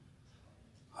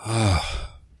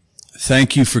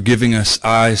thank you for giving us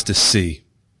eyes to see.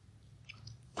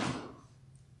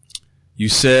 You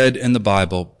said in the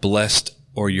Bible, blessed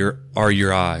are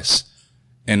your eyes.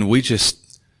 And we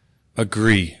just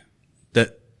agree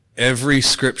that every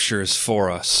scripture is for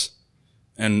us.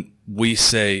 And we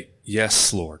say,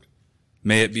 yes, Lord.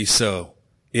 May it be so.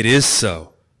 It is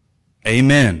so.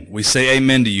 Amen. We say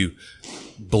amen to you.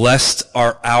 Blessed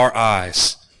are our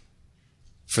eyes,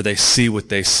 for they see what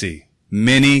they see.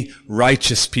 Many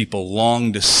righteous people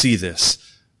long to see this.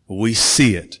 We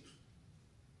see it.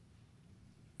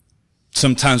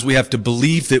 Sometimes we have to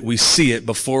believe that we see it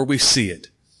before we see it,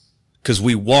 because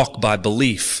we walk by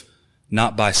belief,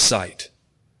 not by sight.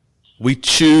 We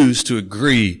choose to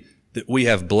agree that we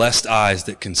have blessed eyes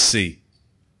that can see.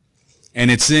 And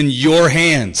it's in your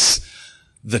hands,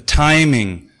 the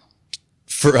timing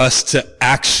for us to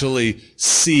actually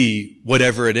see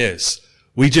whatever it is.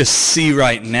 We just see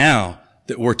right now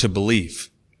that we're to believe.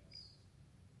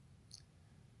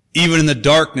 Even in the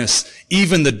darkness,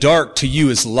 even the dark to you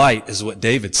is light, is what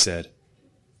David said.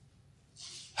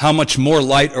 How much more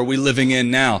light are we living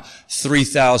in now,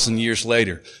 3,000 years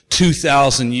later,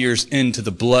 2,000 years into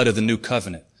the blood of the new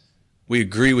covenant? We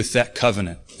agree with that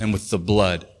covenant and with the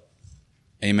blood.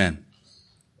 Amen.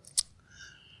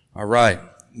 All right.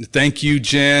 Thank you,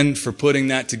 Jen, for putting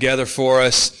that together for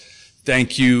us.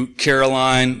 Thank you,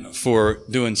 Caroline, for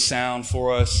doing sound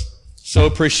for us. So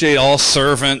appreciate all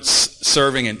servants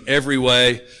serving in every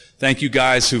way. Thank you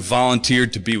guys who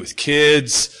volunteered to be with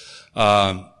kids.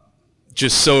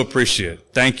 Just so appreciate it.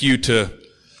 Thank you to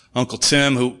Uncle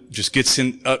Tim, who just gets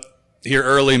in up here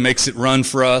early, makes it run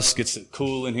for us, gets it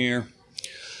cool in here.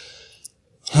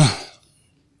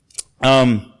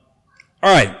 All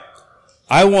right.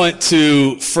 I want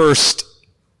to first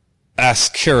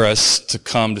ask Karis to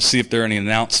come to see if there are any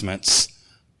announcements.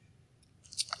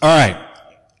 All right.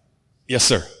 Yes,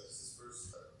 sir.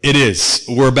 It is.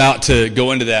 We're about to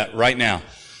go into that right now.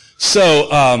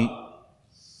 So,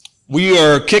 we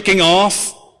are kicking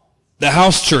off the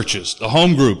house churches, the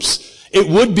home groups. It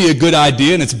would be a good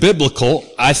idea, and it's biblical.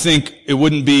 I think it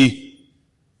wouldn't be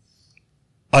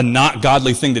a not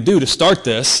godly thing to do to start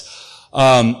this.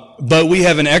 But we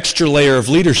have an extra layer of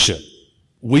leadership.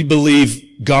 We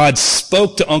believe God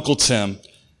spoke to Uncle Tim.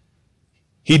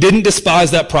 He didn't despise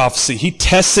that prophecy. He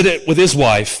tested it with his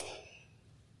wife.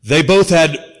 They both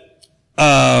had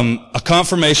a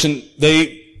confirmation.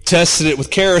 They tested it with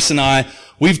Karis and I.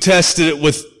 We've tested it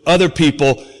with other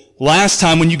people. Last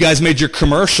time when you guys made your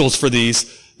commercials for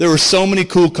these, there were so many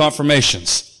cool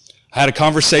confirmations. I had a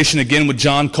conversation again with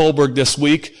John Kohlberg this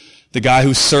week, the guy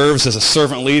who serves as a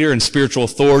servant leader and spiritual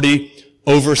authority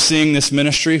overseeing this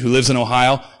ministry, who lives in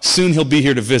Ohio. Soon he'll be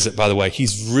here to visit, by the way.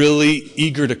 He's really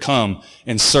eager to come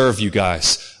and serve you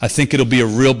guys. I think it'll be a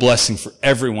real blessing for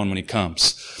everyone when he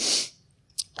comes.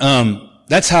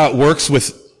 That's how it works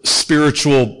with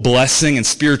spiritual blessing and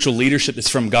spiritual leadership that's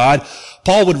from God.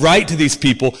 Paul would write to these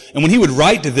people, and when he would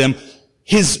write to them,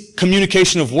 his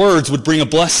communication of words would bring a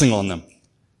blessing on them.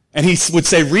 And he would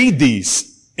say, read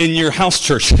these in your house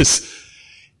churches.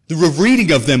 The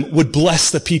reading of them would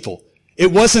bless the people.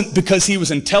 It wasn't because he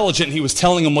was intelligent and he was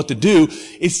telling them what to do.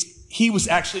 He was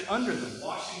actually under them,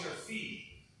 washing their feet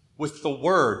with the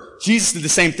word. Jesus did the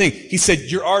same thing. He said,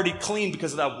 you're already clean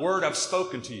because of that word I've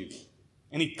spoken to you.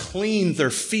 And he cleaned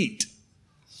their feet.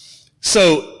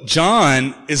 So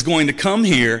John is going to come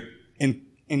here and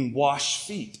wash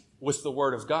feet with the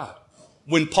word of God.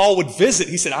 When Paul would visit,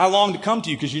 he said, I long to come to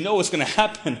you because you know what's going to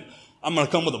happen. I'm going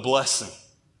to come with a blessing.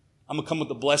 I'm going to come with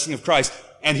the blessing of Christ.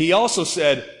 And he also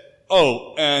said,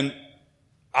 oh, and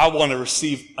I want to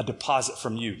receive a deposit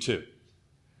from you too.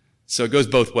 So it goes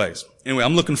both ways. Anyway,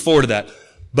 I'm looking forward to that.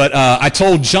 But I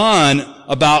told John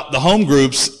about the home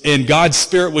groups, and God's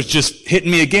Spirit was just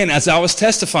hitting me again as I was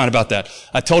testifying about that.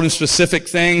 I told him specific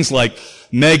things like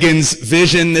Megan's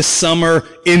vision this summer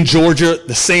in Georgia.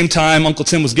 The same time Uncle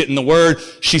Tim was getting the word,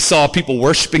 she saw people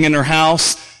worshiping in her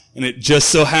house, and it just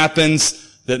so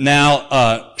happens that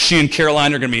now she and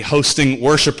Caroline are going to be hosting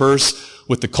worshipers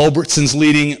with the Culbertsons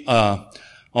leading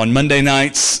on Monday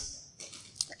nights.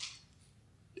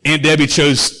 Aunt Debbie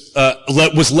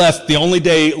was left, the only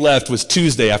day left was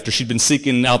Tuesday after she'd been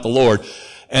seeking out the Lord.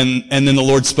 And then the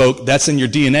Lord spoke, that's in your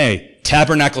DNA.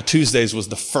 Tabernacle Tuesdays was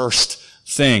the first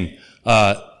thing,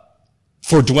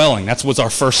 for dwelling. That was our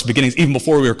first beginnings, even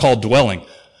before we were called dwelling.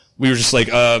 We were just like,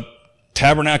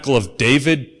 Tabernacle of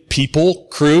David, people,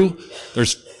 crew.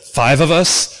 There's 5 of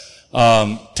us.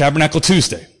 Tabernacle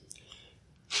Tuesday.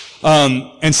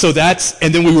 And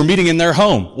then we were meeting in their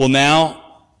home. Well, now,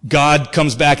 God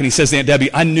comes back and he says to Aunt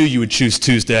Debbie, I knew you would choose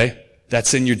Tuesday.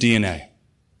 That's in your DNA.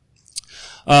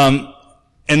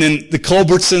 And And then the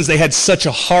Culbertsons, they had such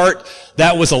a heart.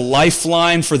 That was a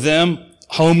lifeline for them,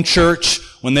 home church,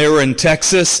 when they were in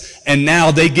Texas. And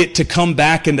now they get to come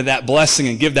back into that blessing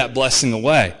and give that blessing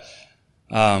away.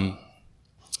 And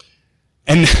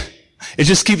it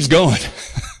just keeps going.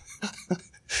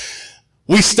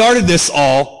 We started this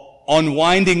all on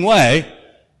Winding Way,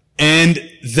 and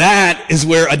that is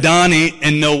where Adani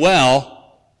and Noel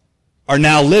are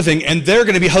now living, and they're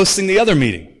going to be hosting the other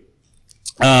meeting.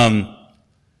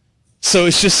 So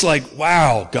it's just like,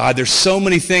 wow, God, there's so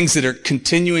many things that are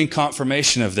continuing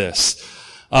confirmation of this.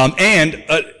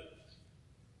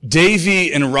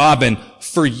 Davey and Robin,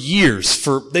 for years,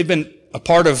 they've been a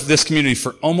part of this community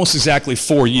for almost exactly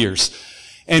 4 years.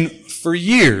 And for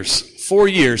 4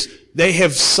 years, they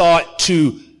have sought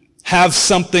to have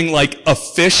something like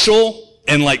official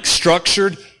and like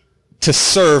structured to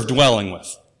serve Dwelling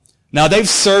with. Now, they've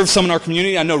served some in our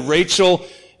community. I know Rachel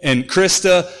and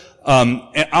Krista,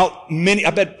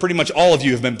 I bet pretty much all of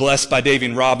you have been blessed by Davey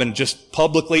and Robin just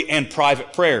publicly and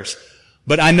private prayers.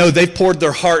 But I know they've poured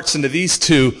their hearts into these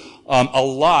two a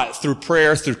lot through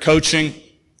prayer, through coaching.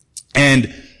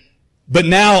 But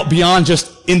now, beyond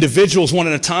just individuals one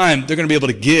at a time, they're going to be able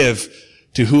to give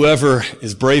to whoever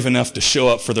is brave enough to show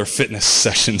up for their fitness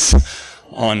sessions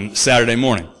on Saturday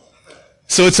morning.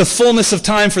 So it's a fullness of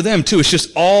time for them too. It's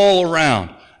just all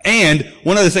around. And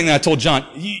one other thing that I told John,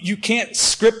 you can't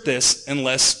script this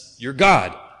unless you're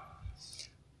God.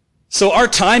 So our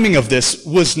timing of this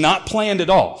was not planned at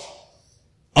all.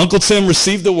 Uncle Tim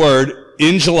received the word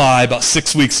in July about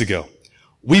 6 weeks ago.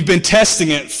 We've been testing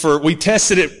it we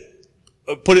tested it,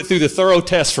 put it through the thorough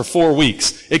test for 4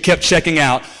 weeks. It kept checking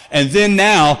out. And then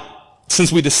now,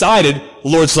 since we decided, the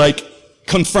Lord's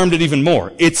confirmed it even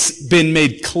more. It's been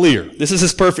made clear. This is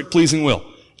His perfect, pleasing will.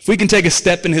 If we can take a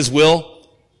step in His will,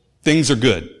 things are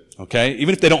good. Okay?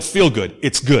 Even if they don't feel good,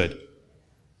 it's good.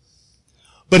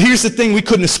 But here's the thing we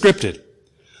couldn't have scripted.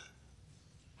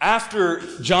 After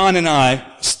John and I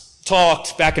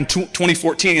talked back in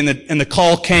 2014 and the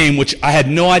call came, which I had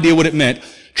no idea what it meant,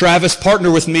 Travis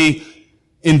partnered with me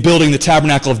in building the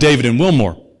Tabernacle of David in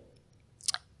Wilmore.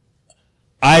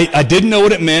 I didn't know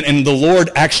what it meant, and the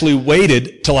Lord actually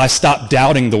waited till I stopped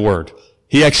doubting the word.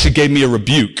 He actually gave me a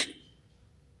rebuke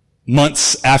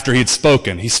months after He had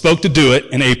spoken. He spoke to do it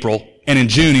in April, and in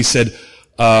June He said,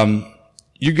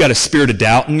 you've got a spirit of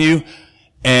doubt in you,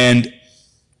 and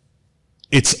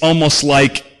it's almost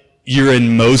like you're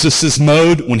in Moses'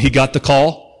 mode when he got the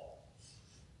call.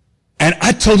 And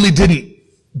I totally didn't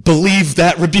believe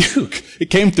that rebuke.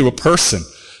 It came through a person.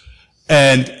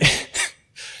 And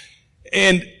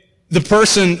the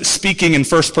person speaking in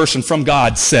first person from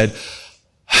God said,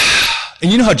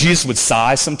 and you know how Jesus would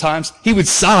sigh sometimes? He would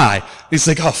sigh. He's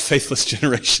like, oh, faithless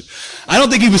generation. I don't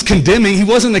think He was condemning. He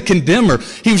wasn't a condemner.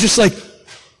 He was just like,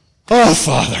 oh,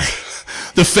 Father,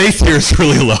 the faith here is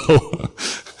really low.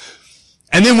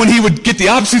 And then when he would get the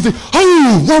opposite, he'd say,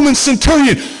 oh, Roman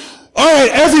centurion. All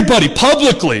right, everybody,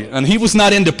 publicly. And he was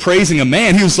not into praising a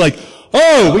man. He was like,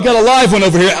 oh, we got a live one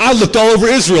over here. I looked all over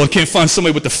Israel and can't find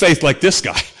somebody with the faith like this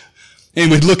guy. And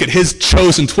we'd look at his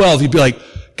chosen 12. He'd be like,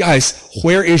 guys,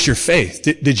 where is your faith?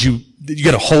 Did you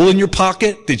get a hole in your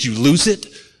pocket? Did you lose it?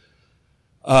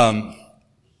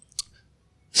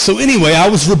 So anyway, I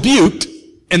was rebuked,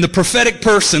 and the prophetic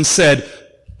person said,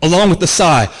 along with the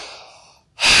sigh,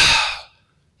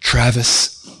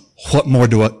 Travis, what more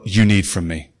do you need from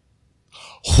me?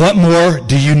 What more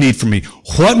do you need from me?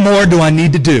 What more do I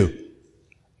need to do?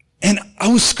 And I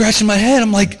was scratching my head.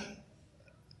 I'm like,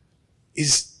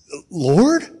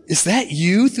 Lord, is that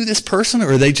you through this person,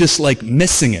 or are they just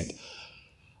missing it?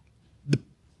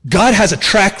 God has a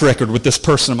track record with this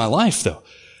person in my life, though.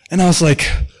 And I was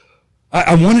like,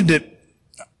 I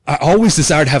always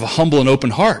desired to have a humble and open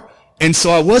heart. And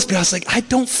so I was like, I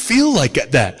don't feel like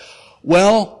that.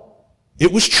 Well,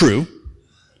 it was true.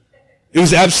 It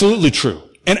was absolutely true.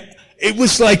 And it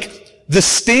was like the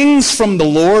stings from the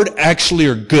Lord actually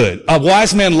are good. A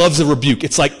wise man loves a rebuke.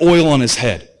 It's like oil on his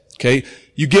head. Okay?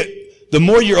 The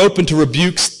more you're open to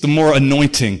rebukes, the more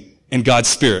anointing in God's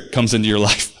Spirit comes into your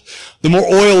life. The more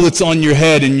oil that's on your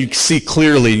head and you see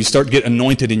clearly, you start to get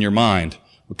anointed in your mind.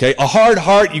 Okay? A hard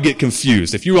heart, you get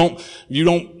confused. If you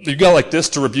go like this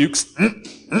to rebukes,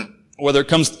 whether it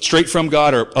comes straight from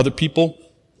God or other people,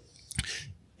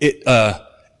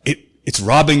 it's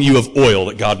robbing you of oil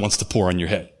that God wants to pour on your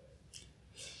head.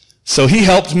 So He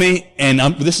helped me, and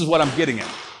this is what I'm getting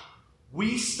at.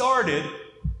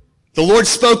 The Lord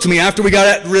spoke to me after we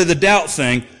got rid of the doubt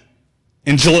thing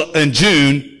in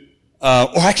June,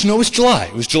 or actually no, it was July.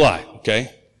 It was July,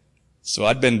 okay? So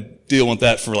I'd been dealing with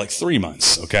that for 3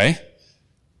 months, okay?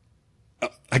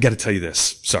 I got to tell you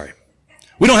this. Sorry.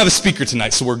 We don't have a speaker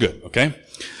tonight, so we're good, okay?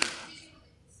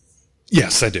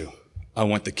 Yes, I do. I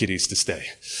want the kiddies to stay.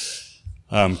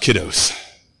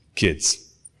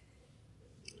 Kids.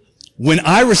 When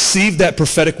I received that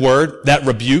prophetic word, that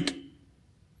rebuke,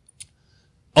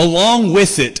 along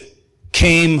with it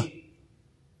came,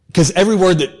 because every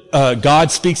word that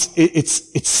God speaks,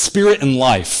 it's spirit and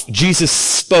life. Jesus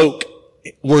spoke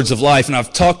words of life, and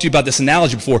I've talked to you about this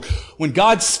analogy before. When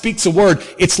God speaks a word,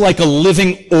 it's like a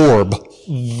living orb.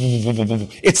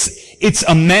 It's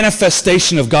a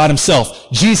manifestation of God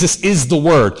himself. Jesus is the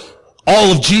word.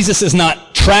 All of Jesus is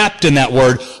not trapped in that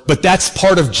word, but that's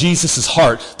part of Jesus'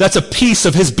 heart. That's a piece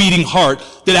of his beating heart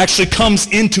that actually comes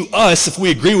into us if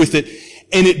we agree with it,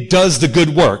 and it does the good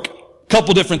work.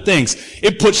 Couple different things.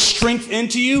 It puts strength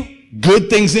into you, good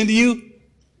things into you,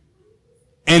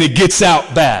 and it gets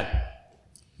out bad.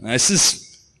 Now, this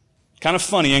is kind of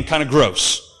funny and kind of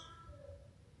gross.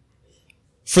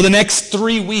 For the next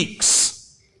 3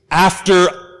 weeks after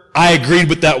I agreed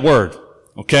with that word,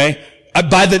 okay,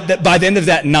 by the end of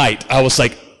that night, I was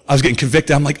getting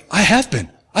convicted. I'm like,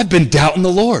 I've been doubting the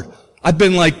Lord. I've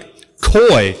been like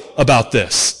coy about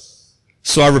this.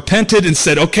 So I repented and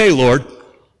said, okay, Lord,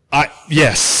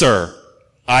 yes, sir,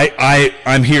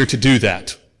 I'm here to do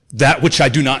that. That which I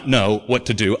do not know what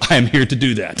to do, I am here to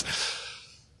do that.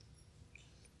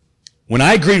 When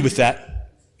I agreed with that,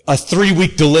 a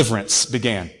 3-week deliverance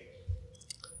began.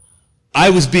 I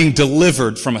was being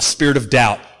delivered from a spirit of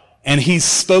doubt, and he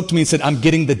spoke to me and said, I'm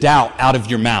getting the doubt out of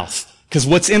your mouth. Because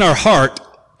what's in our heart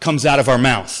comes out of our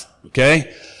mouth,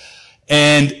 okay?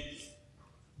 And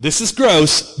this is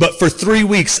gross, but for 3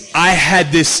 weeks, I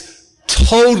had this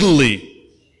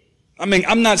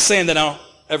I'm not saying that I don't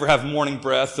ever have morning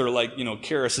breath or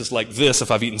Karis is like this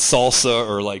if I've eaten salsa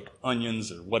or like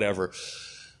onions or whatever.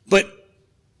 But,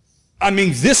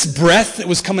 this breath that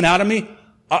was coming out of me,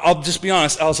 I'll just be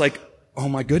honest, I was like, oh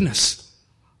my goodness,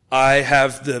 I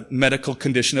have the medical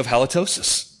condition of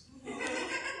halitosis.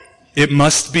 It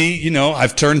must be,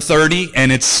 I've turned 30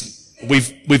 and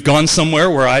we've gone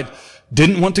somewhere where I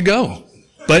didn't want to go.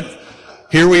 But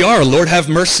here we are. Lord, have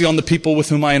mercy on the people with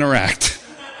whom I interact.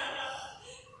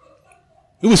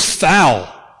 It was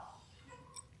foul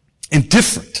and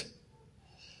different.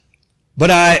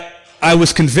 But I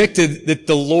was convicted that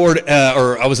the Lord,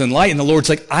 or I was enlightened. The Lord's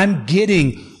like, I'm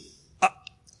getting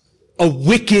a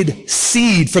wicked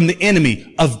seed from the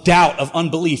enemy of doubt, of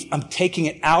unbelief. I'm taking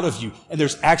it out of you. And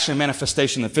there's actually a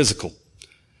manifestation in the physical.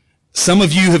 Some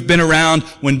of you have been around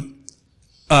when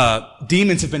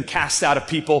demons have been cast out of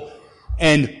people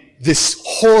and this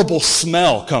horrible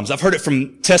smell comes. I've heard it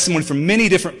from testimony from many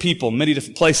different people, many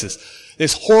different places.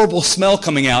 This horrible smell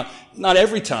coming out. Not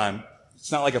every time.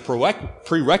 It's not like a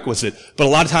prerequisite, but a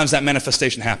lot of times that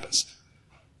manifestation happens.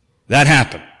 That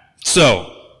happened.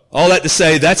 So, all that to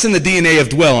say, that's in the DNA of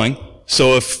dwelling.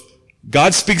 So if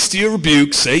God speaks to you a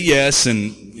rebuke, say yes,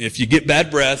 and if you get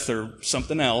bad breath or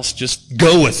something else, just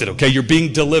go with it, okay? You're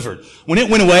being delivered. When it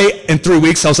went away in 3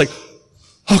 weeks, I was like,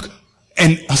 oh,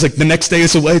 and I was like, the next day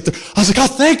it's away. I was like, oh,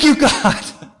 thank you, God.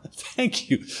 Thank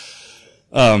you.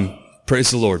 Praise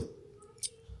the Lord.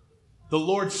 The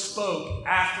Lord spoke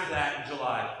after that in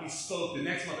July. He spoke the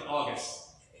next month in August.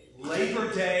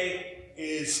 Labor Day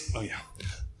is,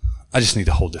 I just need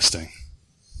to hold this thing.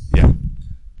 Yeah.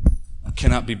 I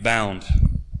cannot be bound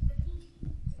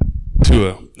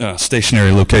to a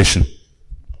stationary location.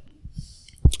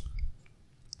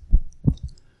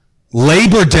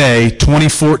 Labor Day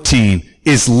 2014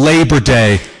 is Labor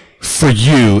Day for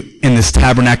you in this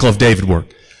Tabernacle of David work.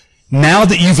 Now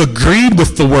that you've agreed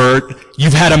with the word,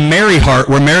 you've had a Mary heart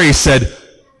where Mary said,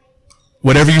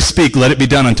 whatever you speak, let it be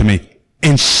done unto me.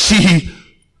 And she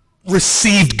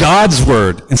received God's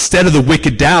word. Instead of the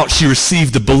wicked doubt, she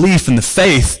received the belief and the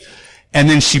faith, and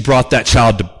then she brought that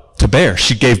child to bear.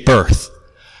 She gave birth.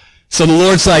 So the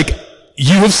Lord's like,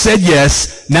 you have said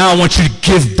yes, now I want you to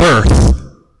give birth.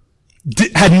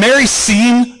 Had Mary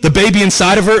seen the baby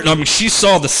inside of her? She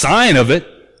saw the sign of it.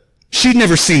 She'd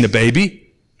never seen the baby.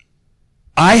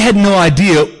 I had no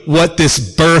idea what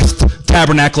this birthed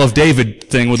Tabernacle of David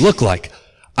thing would look like.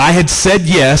 I had said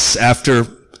yes after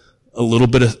a little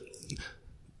bit of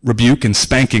rebuke and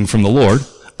spanking from the Lord.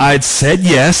 I had said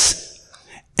yes,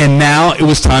 and now it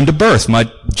was time to birth. My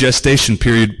gestation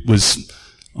period was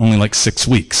only like 6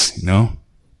 weeks,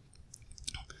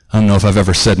 I don't know if I've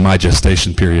ever said my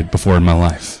gestation period before in my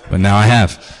life, but now I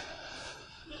have.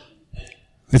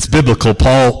 It's biblical.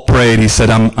 Paul prayed, he said,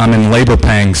 I'm in labor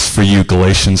pangs for you,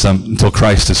 Galatians, until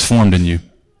Christ is formed in you.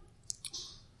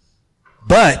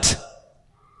 But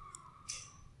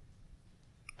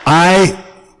I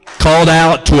called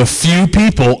out to a few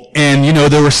people, and,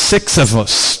 there were 6 of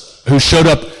us who showed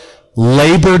up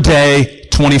Labor Day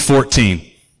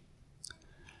 2014.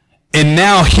 And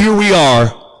now here we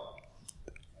are,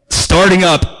 starting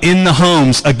up in the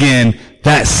homes again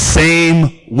that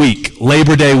same week,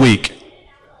 Labor Day week.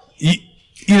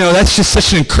 That's just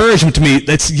such an encouragement to me.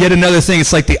 That's yet another thing.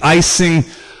 It's like the icing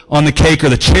on the cake or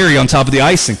the cherry on top of the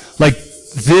icing. Like,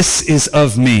 this is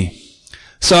of me.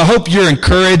 So I hope you're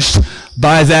encouraged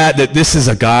by that this is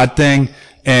a God thing.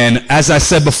 And as I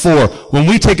said before, when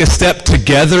we take a step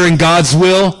together in God's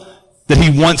will that he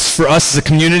wants for us as a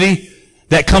community,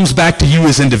 that comes back to you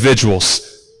as individuals.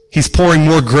 He's pouring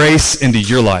more grace into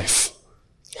your life.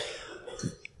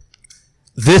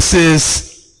 This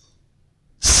is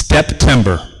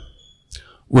September.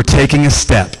 We're taking a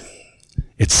step.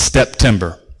 It's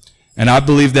September. And I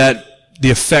believe that the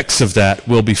effects of that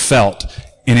will be felt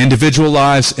in individual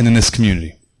lives and in this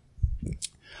community.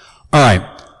 All right.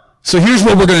 So here's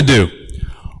what we're going to do.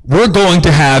 We're going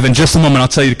to have, in just a moment, I'll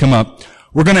tell you to come up,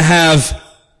 we're going to have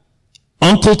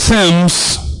Uncle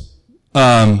Tim's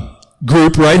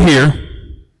group right here.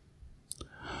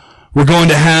 We're going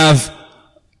to have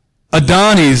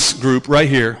Adani's group right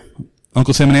here.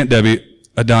 Uncle Tim and Aunt Debbie,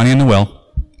 Adani and Noel.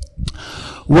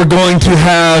 We're going to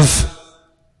have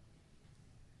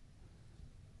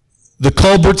the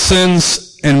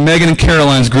Culbertsons and Megan and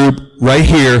Caroline's group right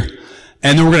here.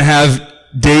 And then we're going to have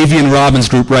Davy and Robin's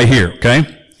group right here, okay?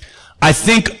 I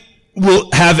think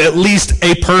we'll have at least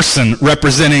a person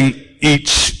representing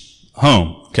each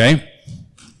home, okay?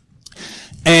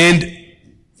 And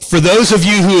for those of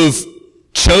you who have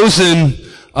chosen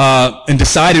and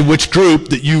decided which group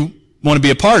that you want to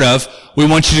be a part of, we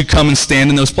want you to come and stand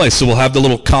in those places. So we'll have the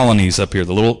little colonies up here,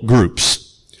 the little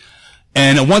groups.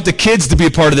 And I want the kids to be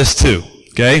a part of this too,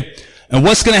 okay? And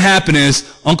what's going to happen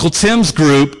is Uncle Tim's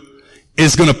group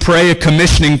is going to pray a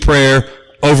commissioning prayer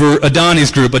over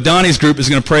Adani's group. Adani's group is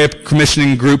going to pray a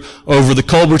commissioning group over the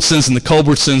Culbertsons, and the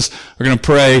Culbertsons are going to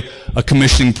pray a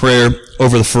commissioning prayer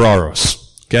over the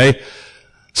Ferraros. Okay?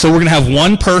 So we're going to have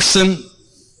one person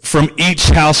from each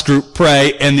house group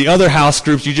pray, and the other house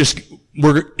groups,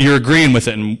 you're agreeing with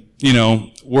it, and,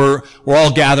 we're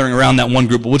all gathering around that one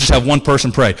group, but we'll just have one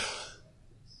person pray.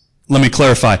 Let me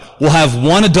clarify. We'll have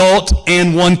one adult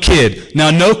and one kid. Now,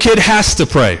 no kid has to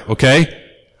pray, okay?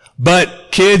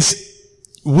 But kids,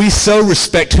 we so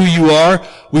respect who you are.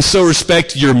 We so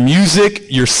respect your music,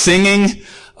 your singing,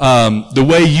 the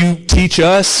way you teach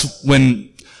us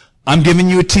when I'm giving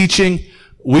you a teaching.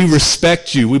 We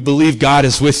respect you. We believe God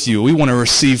is with you. We want to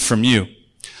receive from you.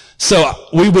 So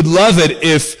we would love it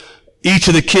if each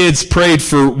of the kids prayed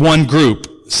for one group.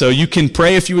 So you can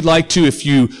pray if you would like to. If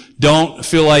you don't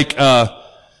feel like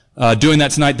doing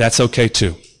that tonight, that's okay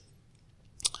too.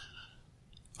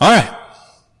 All right.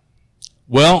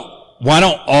 Well, why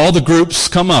don't all the groups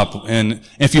come up? And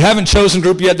if you haven't chosen a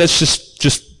group yet, that's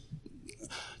just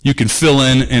you can fill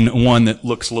in one that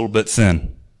looks a little bit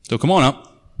thin. So come on up.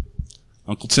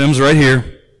 Uncle Tim's right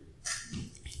here.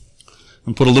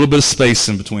 And put a little bit of space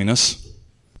in between us.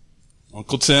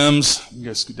 Uncle Tim's. You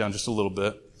guys scoot down just a little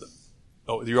bit.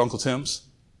 Oh, you're Uncle Tim's?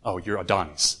 Oh, you're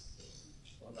Adani's.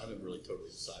 Well, I haven't really totally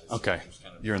decided. Okay.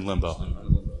 You're in limbo. I'm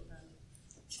in limbo.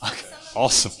 Okay.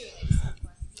 Awesome.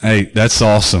 Hey, that's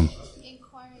awesome.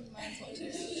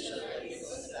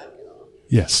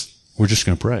 Yes. We're just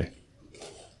going to pray.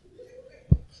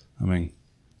 I mean,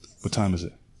 what time is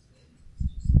it?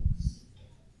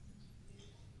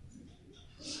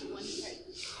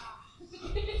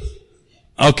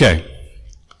 Okay.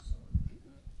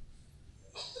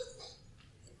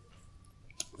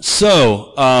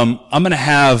 So, I'm going to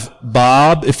have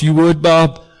Bob, if you would,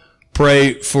 Bob,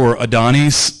 pray for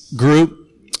Adani's group.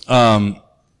 Laura,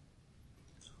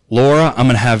 I'm going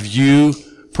to have you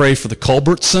pray for the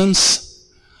Culbertsons.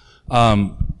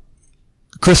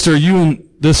 Krista, are you in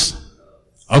this?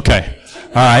 Okay.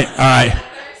 All right.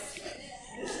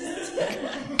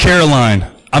 Caroline,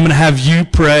 I'm going to have you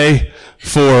pray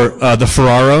for the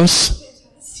Ferraros.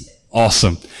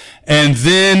 Awesome. And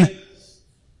then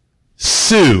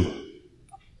Sue,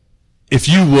 if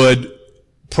you would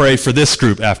pray for this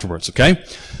group afterwards, okay?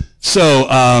 So,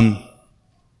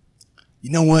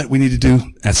 you know what we need to do?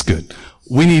 That's good.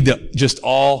 We need to just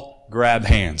all grab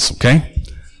hands, okay?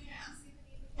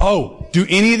 Oh, do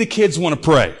any of the kids want to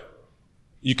pray?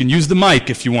 You can use the mic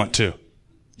if you want to.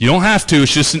 You don't have to.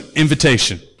 It's just an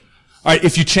invitation. All right,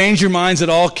 if you change your minds at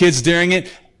all, kids, during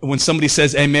it, when somebody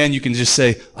says amen, you can just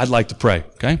say, I'd like to pray,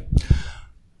 okay?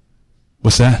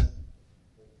 What's that?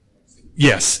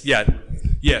 Yes, yeah,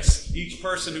 yes. Each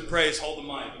person who prays, hold the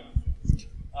mic.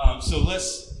 So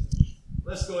let's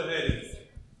go ahead and...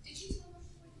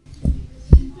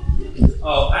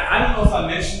 I don't know if I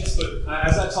mentioned this, but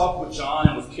as I talked with John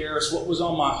and with Karis, what was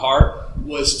on my heart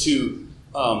was to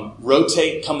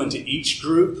rotate coming to each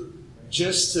group,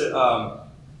 just to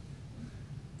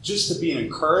be an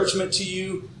encouragement to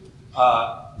you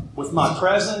with my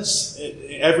presence,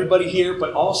 everybody here,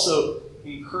 but also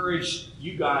encourage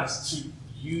you guys to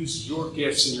use your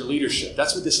gifts and your leadership.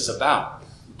 That's what this is about,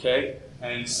 okay?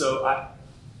 And so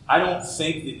I don't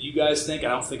think that you guys think, I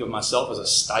don't think of myself as a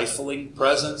stifling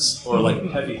presence or like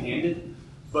heavy-handed,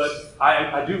 but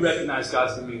I do recognize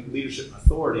God's giving me leadership and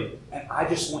authority, and I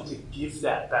just want to give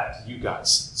that back to you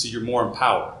guys so you're more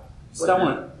empowered. But I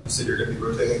want to... You said you're going to be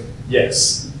rotating?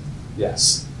 Yes.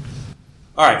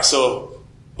 All right, so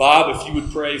Bob, if you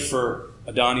would pray for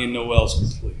Adani and Noel's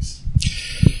group, please.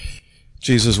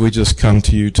 Jesus, we just come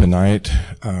to you tonight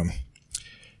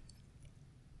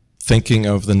thinking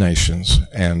of the nations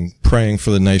and praying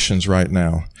for the nations right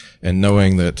now, and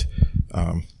knowing that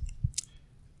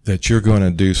that you're going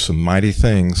to do some mighty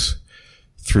things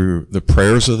through the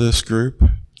prayers of this group,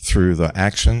 through the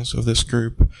actions of this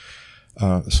group.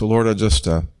 So Lord, I just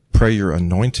pray your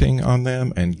anointing on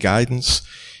them and guidance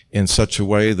in such a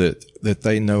way that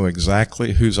they know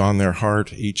exactly who's on their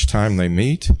heart each time they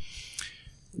meet,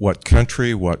 what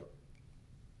country, what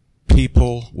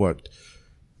people, what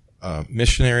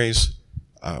missionaries.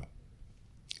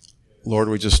 Lord,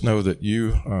 we just know that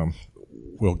you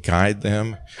will guide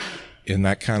them in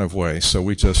that kind of way. So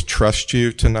we just trust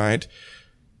you tonight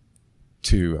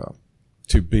to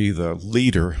be the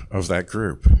leader of that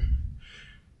group.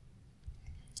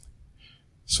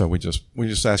 So we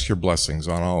just ask your blessings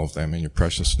on all of them in your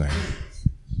precious name.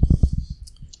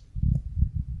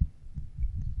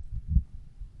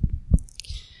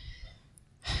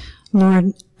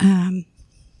 Lord, I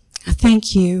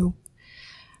thank you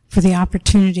for the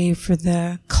opportunity for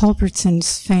the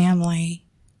Culbertson's family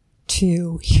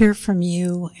to hear from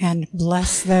you and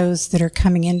bless those that are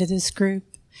coming into this group.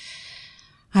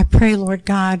 I pray, Lord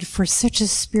God, for such a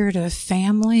spirit of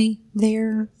family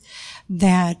there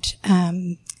that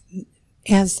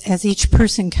as each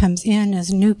person comes in,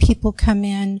 as new people come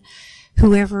in,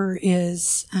 whoever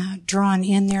is drawn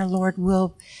in there, Lord,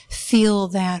 will feel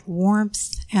that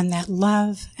warmth and that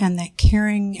love and that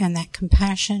caring and that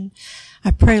compassion.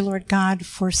 I pray, Lord God,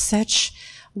 for such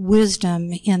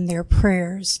wisdom in their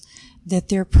prayers, that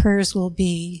their prayers will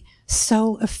be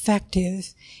so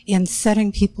effective in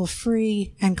setting people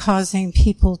free and causing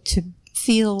people to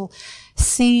feel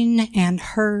seen and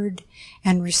heard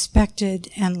and respected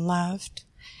and loved.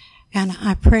 And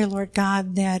I pray, Lord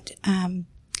God, that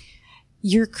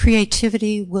your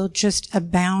creativity will just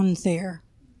abound there.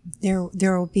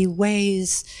 There will be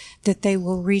ways that they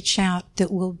will reach out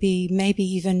that will be maybe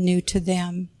even new to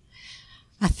them.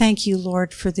 I thank you,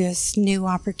 Lord, for this new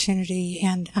opportunity,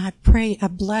 and I pray a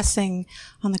blessing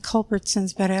on the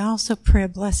Culbertsons, but I also pray a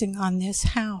blessing on this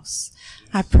house.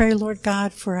 I pray, Lord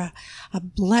God, for a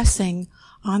blessing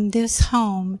on this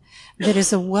home that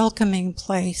is a welcoming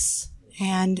place,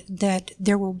 and that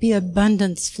there will be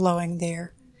abundance flowing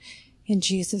there. In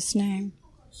Jesus' name.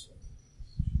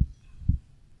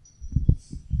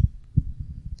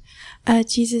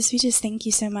 Jesus, we just thank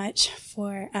you so much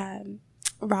for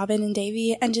Robin and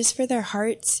Davy, and just for their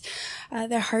hearts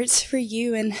for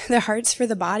you and their hearts for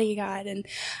the body, God. And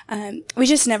we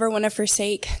just never want to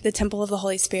forsake the temple of the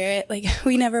Holy Spirit. Like,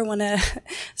 we never want to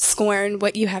scorn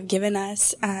what you have given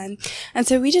us. And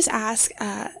so we just ask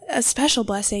a special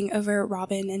blessing over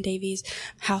Robin and Davy's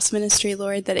house ministry,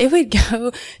 Lord, that it would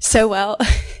go so well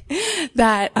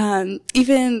that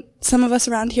even some of us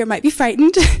around here might be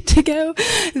frightened to go,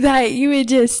 that you would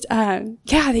just, that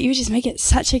you would just make it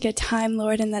such a good time,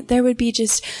 Lord, and that there would be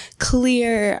just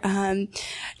clear,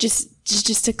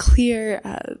 just a clear,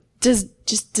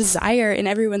 just desire in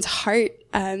everyone's heart,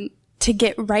 to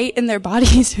get right in their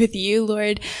bodies with you,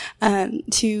 Lord,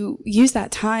 to use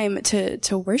that time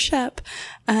to worship.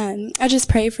 I just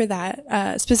pray for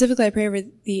that. Specifically, I pray for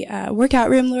the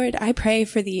workout room, Lord. I pray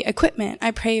for the equipment.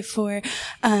 I pray for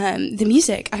the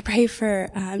music. I pray for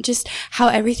just how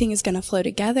everything is going to flow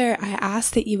together. I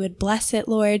ask that you would bless it,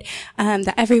 Lord,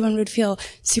 that everyone would feel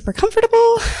super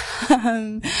comfortable.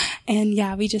 And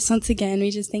yeah, we just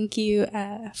thank you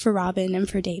for Robin and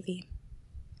for Davy.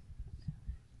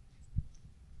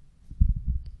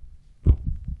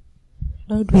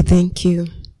 Lord, we thank you.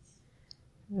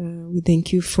 We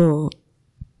thank you for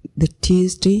the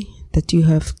Tuesday that you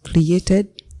have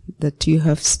created, that you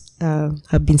have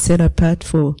been set apart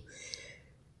for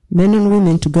men and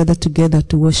women to gather together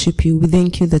to worship you. We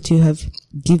thank you that you have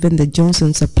given the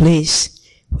Johnsons a place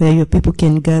where your people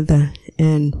can gather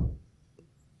and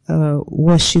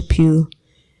worship you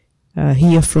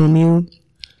hear from you.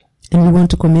 And we want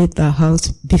to commit our house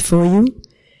before you.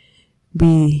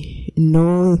 We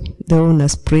know the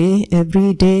owners pray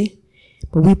every day,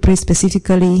 but we pray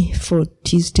specifically for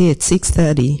Tuesday at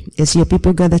 6:30 as your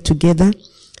people gather together,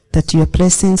 that your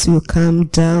blessings will come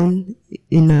down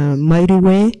in a mighty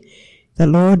way. The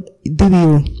Lord, they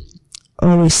will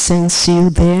always sense you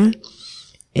there.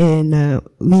 And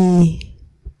we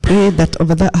pray that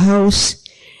over that house,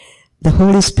 the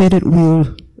Holy Spirit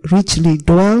will richly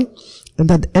dwell, and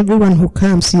that everyone who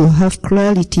comes, you have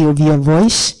clarity of your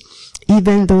voice.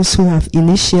 Even those who have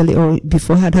initially or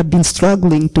before have been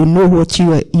struggling to know what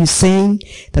you're saying,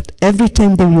 that every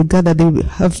time they will gather, they will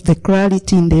have the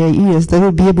clarity in their ears. They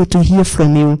will be able to hear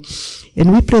from you.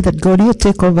 And we pray that God, you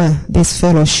take over this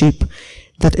fellowship,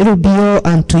 that it will be all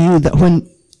unto you, that when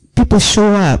people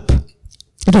show up,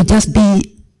 it will just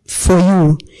be for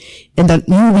you, and that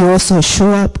you will also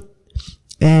show up,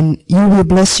 and you will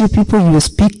bless your people, you will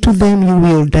speak to them, you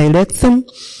will direct them,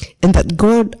 and that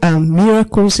God,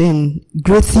 miracles and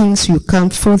great things will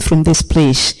come forth from this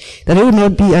place. That it will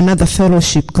not be another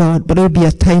fellowship, God, but it will be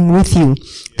a time with you.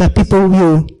 That people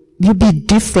will be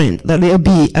different. That there will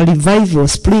be a revival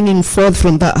springing forth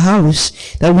from that house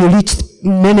that will reach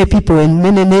many people and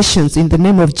many nations in the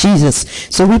name of Jesus.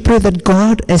 So we pray that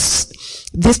God, as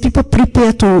these people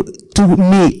prepare to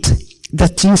meet,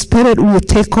 that your Spirit will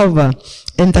take over,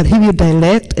 and that He will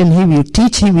direct and He will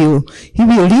teach, He will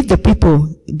lead the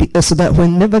people, so that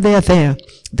whenever they are there,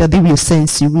 that they will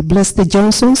sense you. We bless the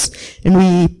Johnsons, and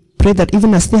we pray that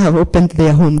even as they have opened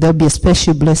their home, there will be a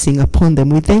special blessing upon them.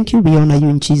 We thank you, we honor you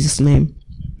in Jesus' name.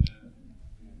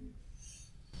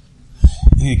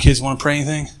 Any kids want to pray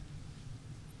anything?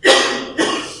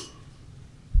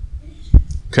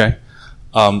 Okay.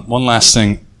 One last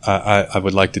thing I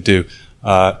would like to do.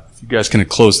 If you guys can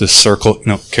close this circle.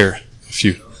 No, Kara, if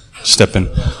you step in.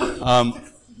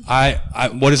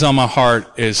 What is on my heart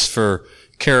is for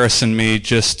Karis and me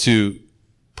just to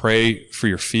pray for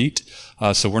your feet.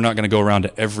 So we're not going to go around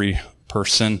to every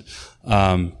person.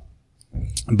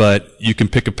 But you can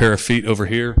pick a pair of feet over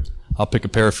here. I'll pick a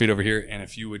pair of feet over here. And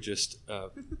if you would just,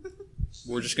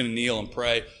 we're just going to kneel and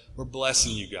pray. We're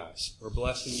blessing you guys. We're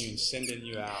blessing you and sending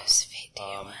you out.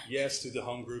 Yes, to the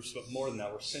home groups, but more than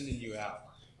that, we're sending you out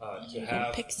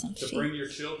to bring your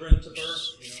children to birth.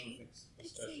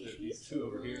 Especially these two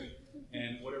over here,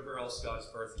 and whatever else God's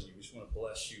birthing you. We just want to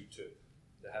bless you to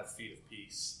have feet of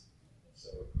peace.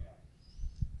 So, yeah.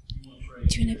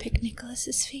 Do you want to pick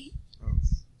Nicholas's feet? I'll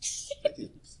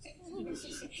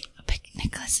pick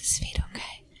Nicholas's feet,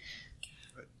 okay?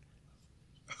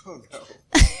 Oh, no.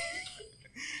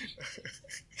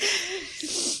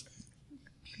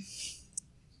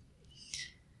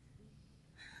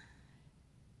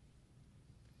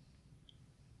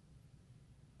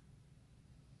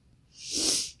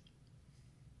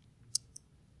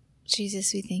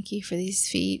 Jesus, we thank you for these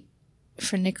feet,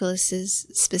 for Nicholas's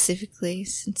specifically,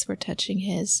 since we're touching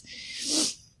his.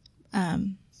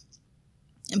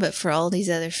 But for all these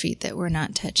other feet that we're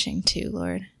not touching too,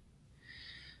 Lord.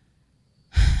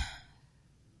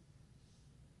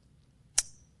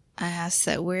 I ask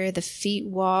that where the feet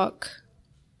walk,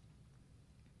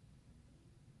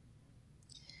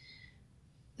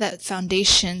 that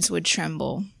foundations would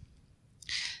tremble.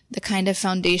 The kind of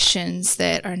foundations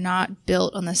that are not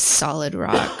built on the solid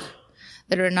rock,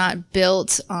 that are not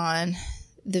built on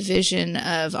the vision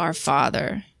of our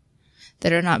Father,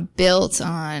 that are not built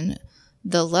on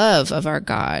the love of our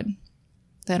God,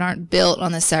 that aren't built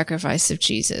on the sacrifice of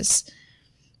Jesus.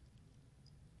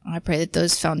 I pray that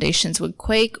those foundations would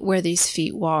quake where these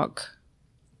feet walk,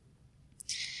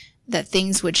 that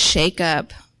things would shake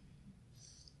up,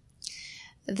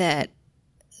 that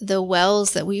the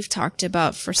wells that we've talked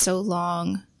about for so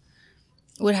long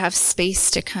would have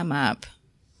space to come up.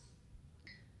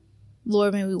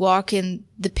 Lord, may we walk in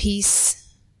the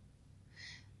peace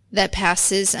that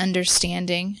passes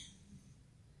understanding,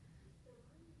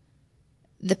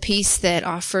 the peace that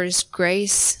offers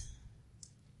grace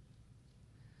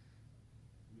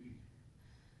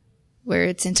where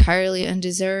it's entirely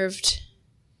undeserved,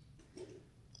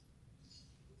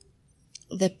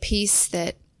 the peace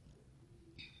that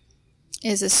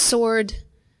is a sword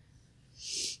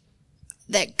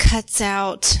that cuts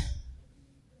out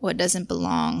what doesn't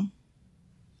belong.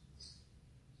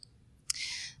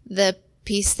 The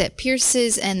peace that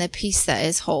pierces and the peace that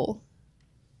is whole.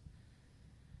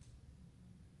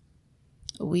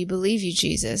 We believe you,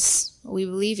 Jesus. We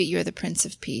believe that you're the Prince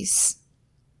of Peace.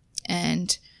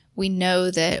 And we know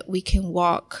that we can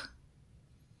walk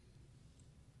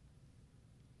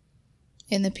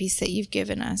in the peace that you've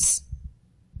given us.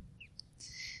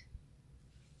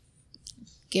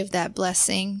 give that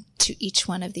blessing to each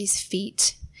one of these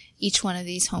feet, each one of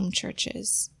these home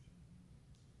churches,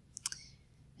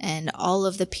 and all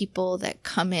of the people that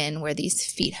come in where these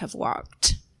feet have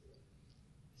walked.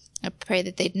 I pray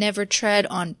that they'd never tread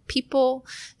on people,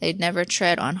 they'd never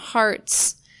tread on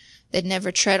hearts, they'd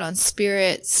never tread on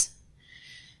spirits,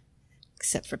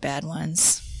 except for bad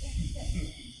ones.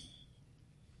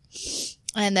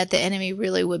 And that the enemy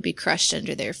really would be crushed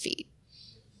under their feet.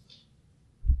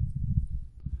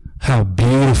 How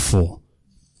beautiful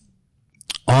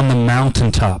on the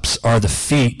mountaintops are the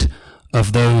feet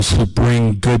of those who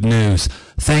bring good news.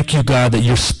 Thank you, God, that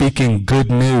you're speaking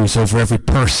good news over every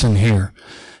person here.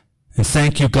 And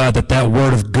thank you, God, that that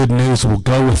word of good news will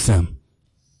go with them.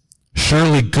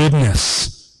 Surely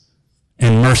goodness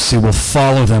and mercy will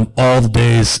follow them all the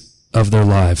days of their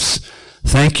lives.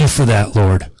 Thank you for that,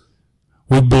 Lord.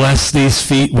 We bless these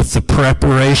feet with the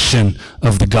preparation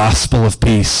of the gospel of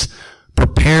peace,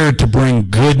 prepared to bring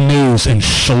good news and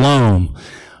shalom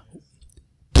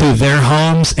to their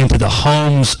homes and to the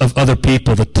homes of other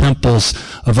people, the temples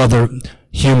of other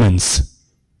humans.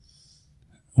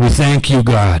 We thank you,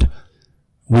 God.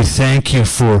 We thank you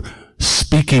for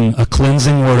speaking a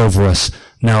cleansing word over us.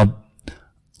 Now,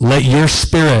 let your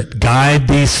Spirit guide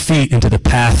these feet into the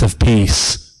path of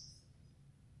peace.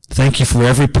 Thank you for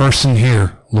every person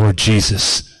here, Lord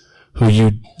Jesus, who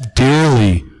you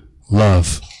dearly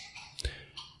love.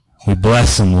 We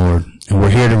bless them, Lord, and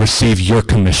we're here to receive your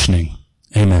commissioning.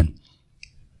 Amen.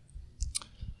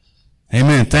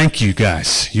 Amen. Thank you,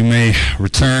 guys. You may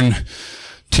return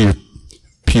to your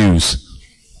pews.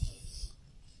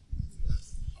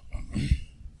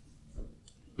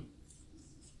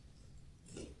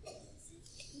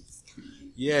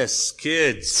 Yes,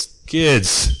 kids.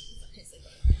 Kids,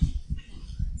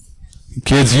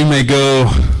 you may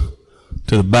go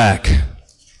to the back.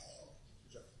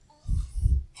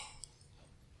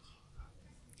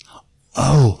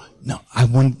 Oh, no,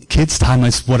 kids' time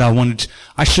is what I wanted.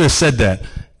 I should have said that.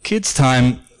 Kids'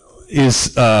 time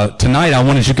is, tonight I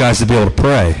wanted you guys to be able to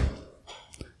pray.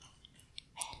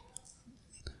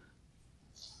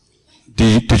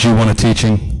 Did you want a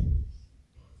teaching?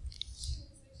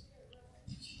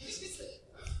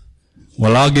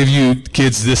 Well, I'll give you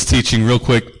kids this teaching real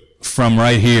quick from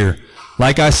right here.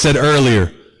 Like I said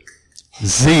earlier,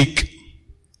 Zeke,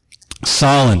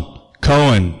 Solon,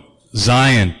 Cohen,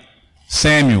 Zion,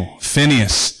 Samuel,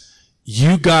 Phineas,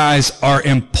 you guys are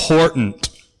important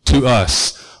to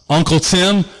us. Uncle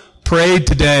Tim prayed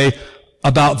today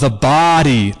about the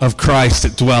body of Christ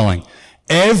at Dwelling.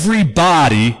 Every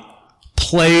body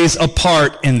plays a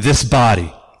part in this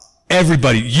body.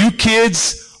 Everybody. You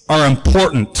kids are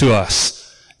important to us.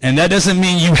 And that doesn't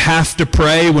mean you have to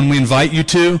pray when we invite you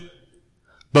to,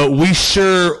 but we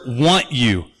sure want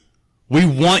you. We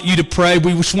want you to pray.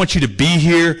 We just want you to be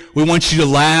here. We want you to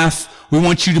laugh. We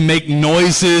want you to make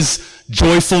noises,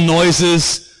 joyful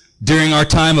noises during our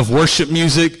time of worship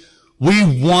music.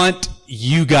 We want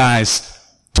you guys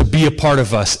to be a part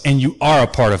of us, and you are a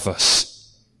part of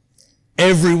us.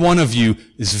 Every one of you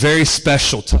is very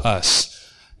special to us.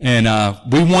 And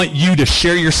we want you to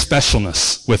share your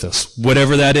specialness with us,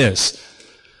 whatever that is,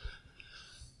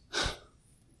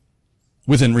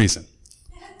 within reason.